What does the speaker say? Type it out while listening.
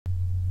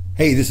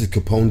Hey, this is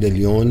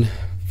CaponeD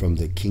from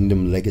the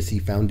Kingdom Legacy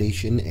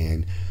Foundation,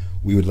 and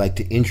we would like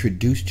to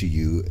introduce to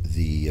you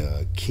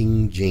the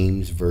King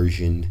James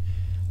Version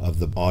of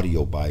the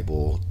audio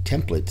Bible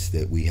templates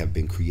that we have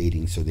been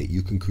creating so that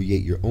you can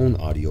create your own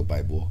audio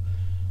Bible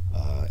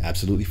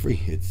absolutely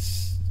free.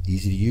 It's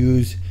easy to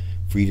use,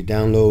 free to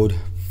download,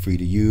 free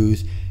to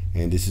use,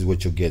 and this is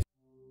what you'll get.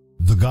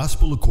 The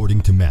Gospel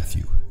according to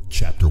Matthew,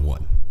 chapter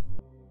 1.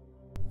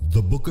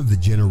 The book of the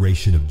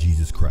generation of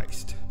Jesus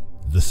Christ,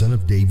 the son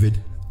of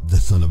David, the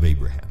son of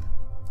Abraham.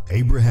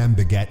 Abraham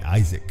begat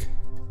Isaac,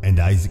 and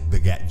Isaac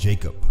begat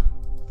Jacob,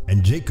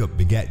 and Jacob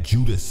begat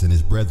Judas and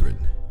his brethren,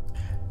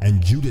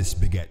 and Judas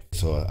begat...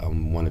 So I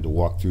wanted to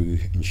walk through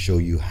and show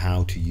you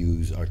how to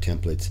use our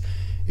templates.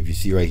 If you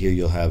see right here,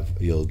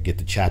 you'll get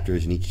the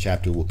chapters, and each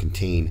chapter will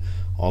contain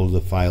all of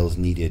the files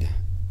needed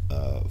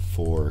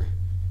for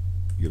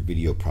your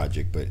video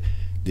project. But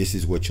this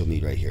is what you'll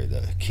need right here,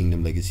 the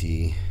Kingdom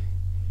Legacy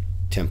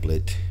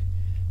template.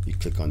 You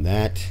click on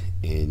that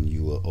and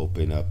you will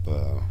open up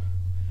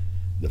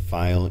the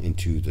file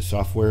into the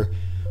software,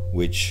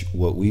 which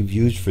what we've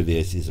used for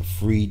this is a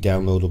free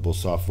downloadable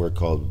software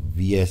called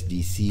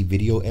VSDC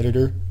Video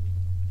Editor.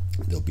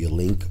 There'll be a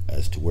link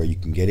as to where you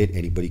can get it.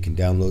 Anybody can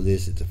download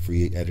this. It's a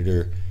free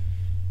editor.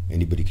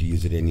 Anybody can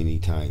use it at any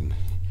time.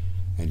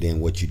 And then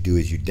what you do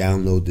is you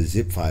download the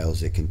zip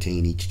files that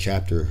contain each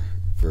chapter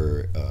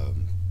for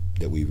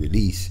that we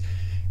release,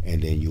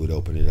 and then you would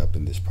open it up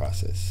in this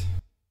process.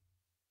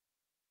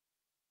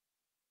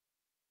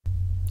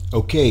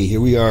 Okay, here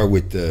we are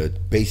with the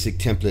basic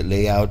template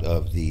layout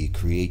of the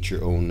Create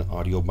Your Own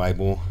Audio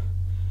Bible,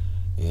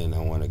 and I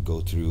want to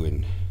go through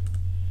and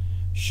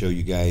show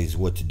you guys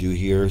what to do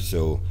here.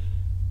 So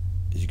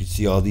as you can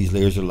see, all these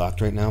layers are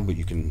locked right now, but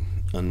you can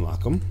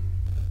unlock them.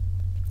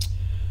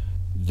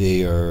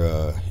 They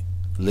are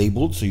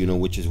labeled so you know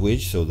which is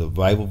which. So the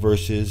Bible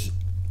verses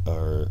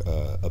are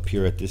up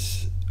here at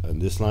on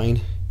this line.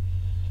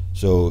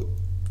 So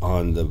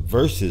on the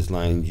verses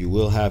line, you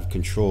will have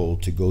control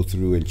to go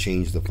through and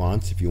change the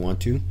fonts if you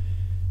want to.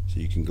 So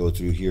you can go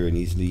through here and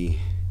easily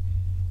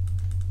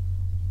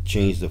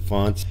change the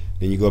fonts.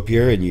 Then you go up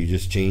here and you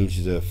just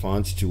change the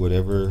fonts to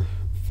whatever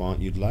font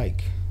you'd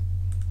like.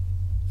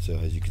 So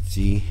as you can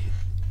see,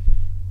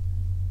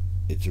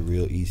 it's a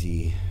real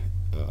easy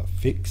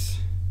fix.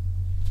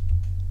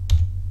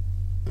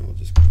 And we'll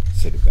just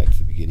set it back to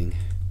the beginning.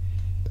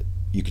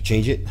 You can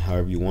change it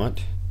however you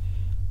want.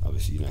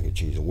 Obviously you're not going to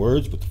change the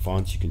words, but the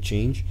fonts you can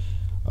change.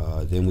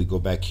 Then we go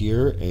back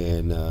here,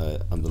 and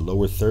on the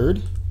lower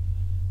third,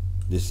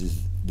 this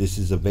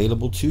is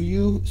available to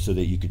you so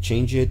that you could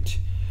change it.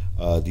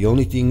 The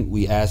only thing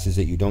we ask is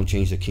that you don't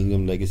change the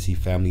Kingdom Legacy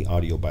Family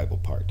Audio Bible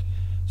part.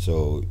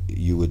 So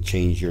you would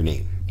change your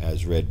name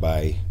as read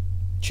by,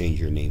 change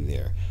your name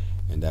there,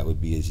 and that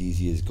would be as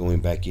easy as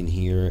going back in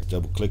here,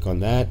 double click on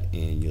that,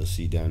 and you'll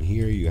see down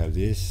here you have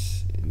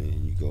this, and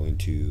then you go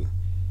into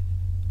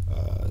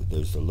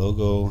there's the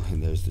logo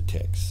and there's the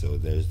text. So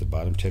there's the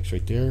bottom text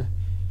right there.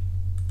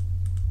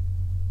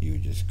 You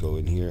just go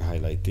in here,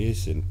 highlight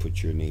this, and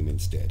put your name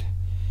instead.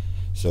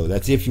 So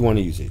that's if you want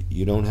to use it.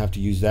 You don't have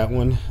to use that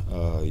one.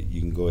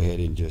 You can go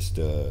ahead and just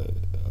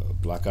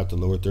block out the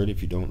lower third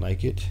if you don't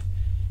like it.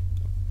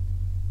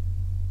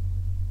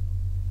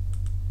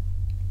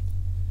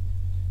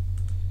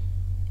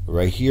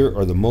 Right here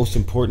are the most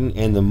important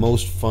and the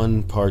most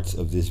fun parts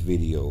of this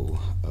video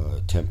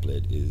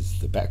template is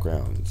the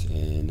backgrounds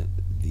and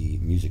the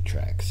music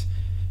tracks.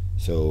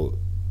 So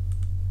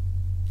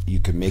you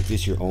can make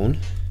this your own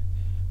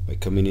by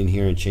coming in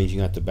here and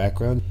changing out the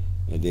background,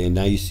 and then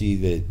now you see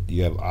that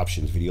you have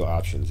options, video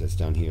options, that's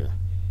down here.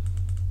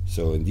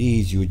 So in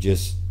these you would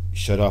just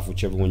shut off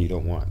whichever one you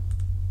don't want.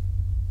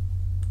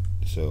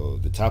 So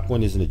the top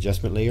one is an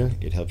adjustment layer.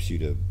 It helps you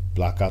to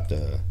block out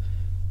the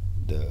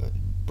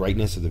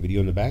brightness of the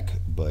video in the back,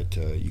 but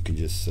you can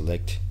just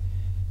select,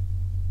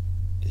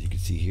 as you can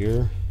see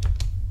here, The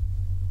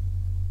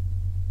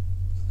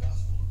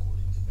Gospel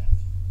according to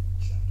Matthew,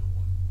 chapter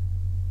 1.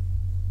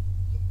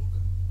 The book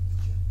of the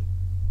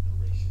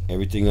generation.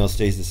 everything else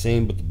stays the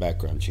same, but the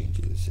background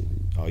changes,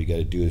 and all you got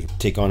to do is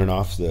take on and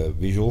off the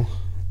visual,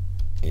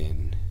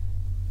 and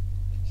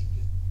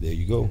there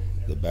you go,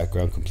 the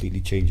background completely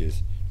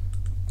changes.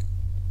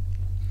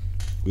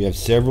 We have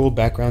several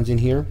backgrounds in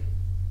here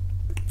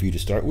for you to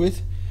start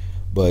with,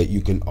 but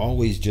you can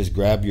always just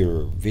grab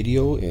your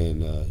video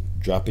and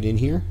drop it in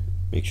here,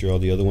 make sure all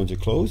the other ones are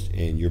closed,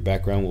 and your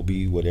background will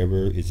be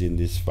whatever is in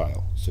this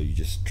file. So you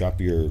just drop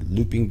your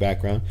looping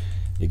background.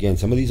 Again,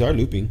 some of these are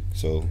looping,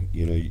 so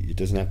you know it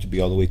doesn't have to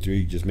be all the way through.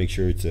 You just make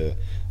sure it's a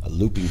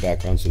looping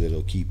background so that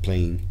it'll keep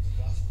playing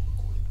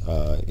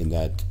in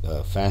that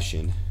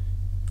fashion.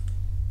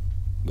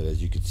 But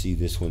as you can see,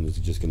 this one is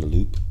just going to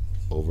loop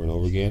over and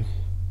over again.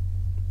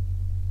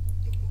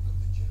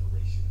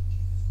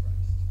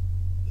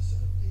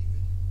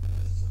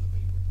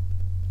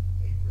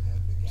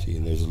 See,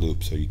 and there's a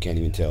loop, so you can't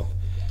even tell.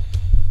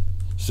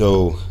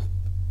 So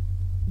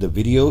the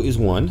video is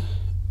one,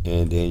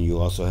 and then you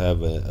also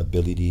have an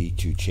ability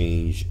to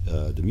change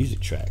the music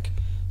track.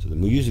 So the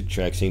music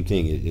track, same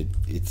thing.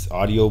 It's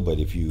audio, but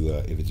if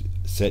it's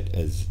set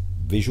as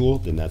visual,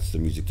 then that's the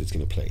music that's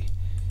going to play.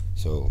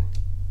 So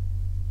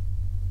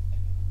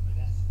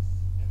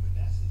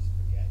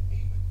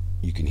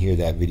you can hear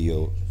that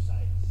video.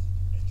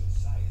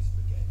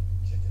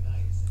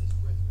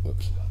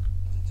 Oops.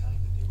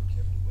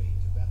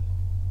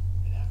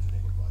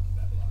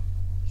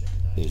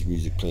 There's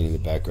music playing in the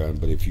background,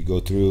 but if you go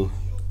through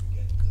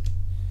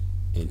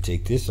and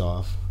take this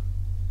off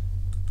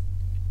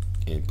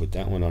and put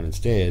that one on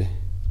instead,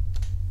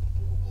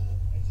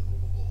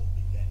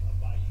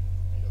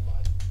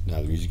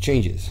 now the music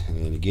changes.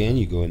 And then again,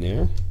 you go in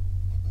there,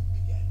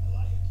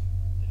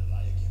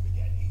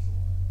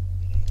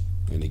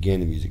 and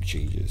again the music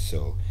changes.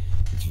 So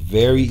it's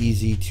very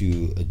easy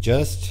to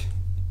adjust,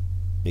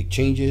 make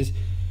changes,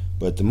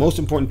 but the most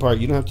important part,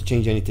 you don't have to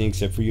change anything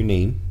except for your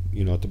name,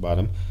 you know, at the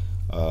bottom.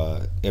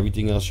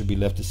 Everything else should be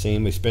left the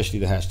same, especially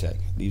the hashtag.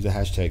 Leave the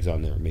hashtags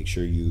on there. Make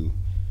sure you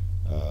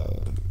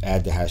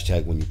add the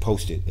hashtag when you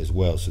post it as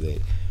well, so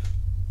that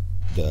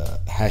the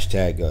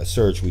hashtag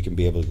search, we can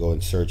be able to go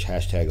and search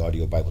hashtag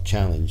audio Bible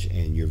challenge,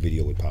 and your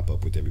video would pop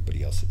up with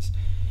everybody else's.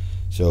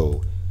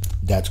 So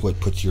that's what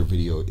puts your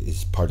video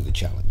as part of the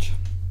challenge.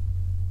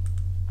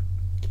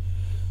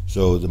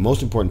 So the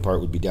most important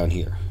part would be down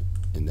here,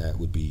 and that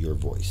would be your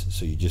voice.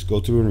 So you just go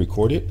through and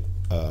record it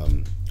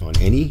on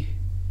any.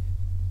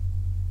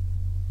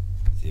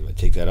 See if I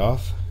take that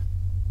off,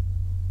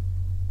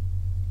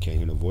 can't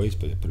hear no voice,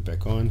 but I put it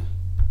back on,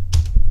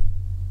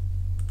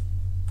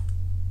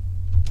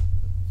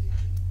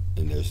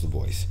 and there's the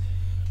voice.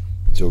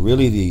 So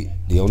really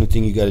the only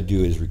thing you got to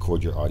do is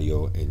record your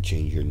audio and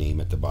change your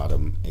name at the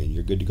bottom, and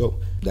you're good to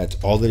go.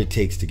 That's all that it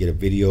takes to get a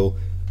video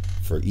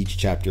for each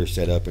chapter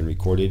set up and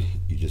recorded.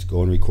 You just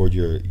go and record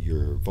your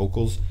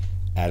vocals,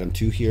 add them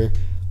to here.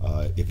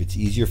 If it's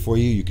easier for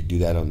you, you could do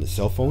that on the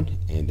cell phone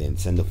and then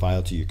send the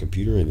file to your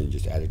computer and then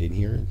just add it in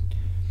here.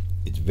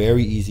 It's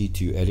very easy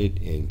to edit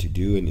and to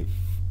do, and if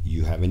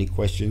you have any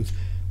questions,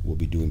 we'll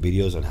be doing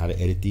videos on how to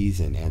edit these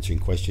and answering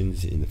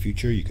questions in the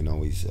future. You can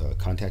always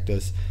contact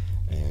us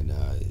and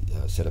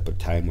set up a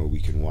time where we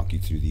can walk you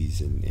through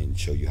these and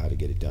show you how to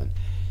get it done.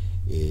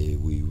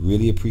 We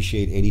really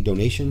appreciate any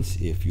donations.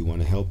 If you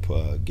want to help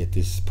get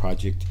this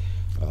project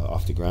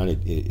off the ground,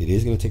 it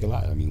is going to take a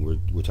lot. I mean,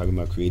 we're talking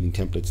about creating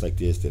templates like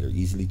this that are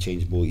easily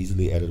changeable,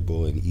 easily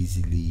editable, and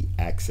easily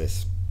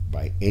accessed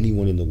by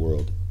anyone in the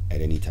world at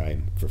any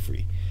time for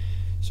free.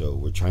 So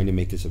we're trying to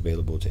make this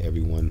available to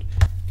everyone.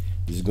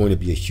 This is going to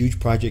be a huge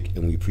project,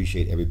 and we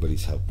appreciate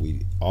everybody's help.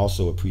 We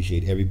also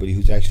appreciate everybody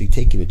who's actually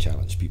taking the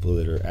challenge, people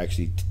that are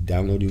actually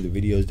downloading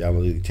the videos,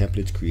 downloading the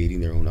templates,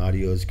 creating their own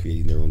audios,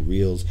 creating their own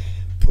reels,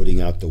 putting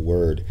out the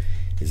word.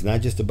 It's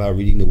not just about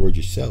reading the word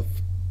yourself.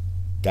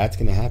 That's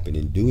going to happen.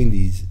 In doing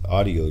these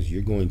audios,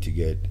 you're going to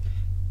get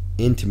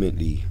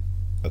intimately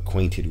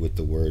acquainted with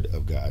the Word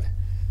of God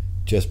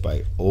just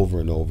by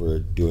over and over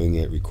doing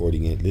it,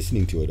 recording it,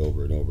 listening to it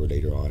over and over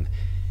later on.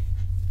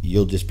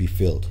 You'll just be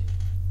filled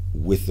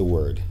with the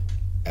Word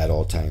at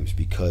all times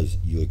because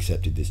you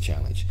accepted this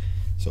challenge.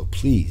 So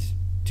please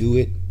do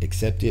it,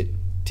 accept it,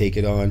 take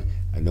it on.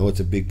 I know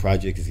it's a big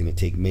project. It's going to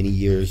take many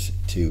years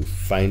to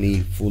finally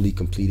fully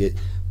complete it,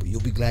 but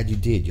you'll be glad you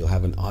did. You'll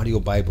have an audio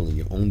Bible in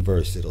your own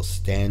verse. It'll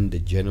stand the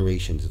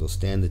generations. It'll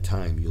stand the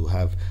time. You'll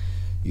have,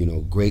 you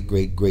know, great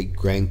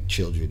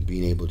grandchildren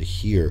being able to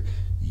hear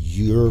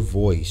your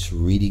voice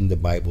reading the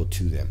Bible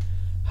to them.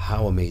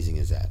 How amazing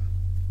is that?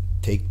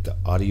 Take the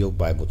audio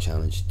Bible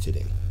challenge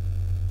today.